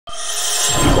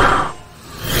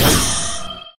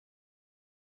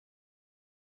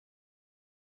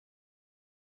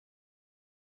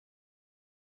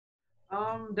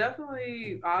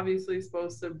Definitely, obviously,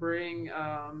 supposed to bring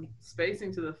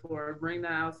spacing to the floor, bring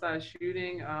that outside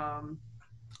shooting,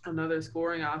 another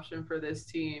scoring option for this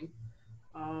team,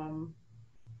 um,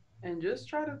 and just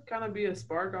try to kind of be a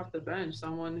spark off the bench,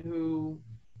 someone who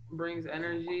brings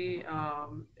energy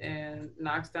and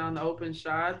knocks down the open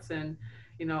shots and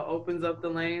opens up the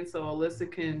lane so Alyssa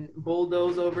can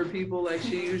bulldoze over people like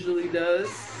she usually does.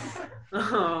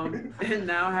 And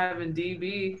now having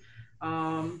DB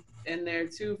in there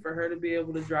too for her to be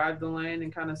able to drive the lane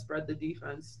and kind of spread the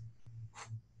defense.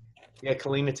 Yeah,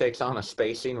 Kaleena takes on a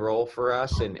spacing role for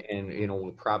us, and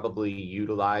we'll probably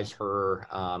utilize her,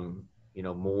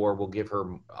 more. We'll give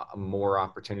her more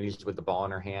opportunities with the ball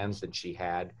in her hands than she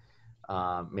had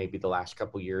maybe the last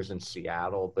couple years in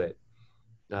Seattle. But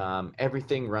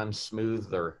everything runs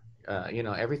smoother.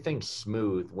 Everything's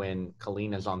smooth when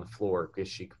Kalina's on the floor because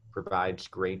she provides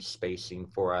great spacing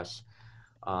for us.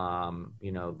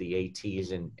 The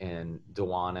ATs and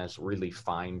Duanas really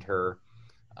find her.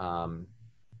 Um,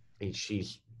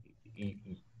 she's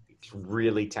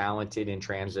really talented in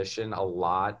transition a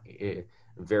lot,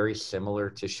 very similar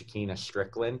to Shakina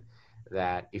Strickland,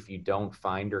 that if you don't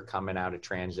find her coming out of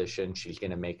transition, she's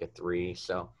going to make a three.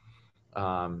 So,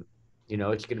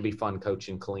 it's going to be fun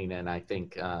coaching Kaleena, and I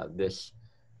think this,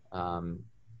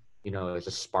 is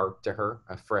a spark to her,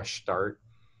 a fresh start.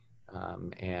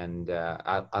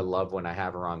 I love when I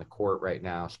have her on the court right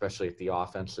now, especially at the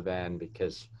offensive end,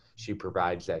 because she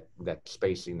provides that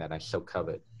spacing that I so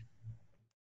covet.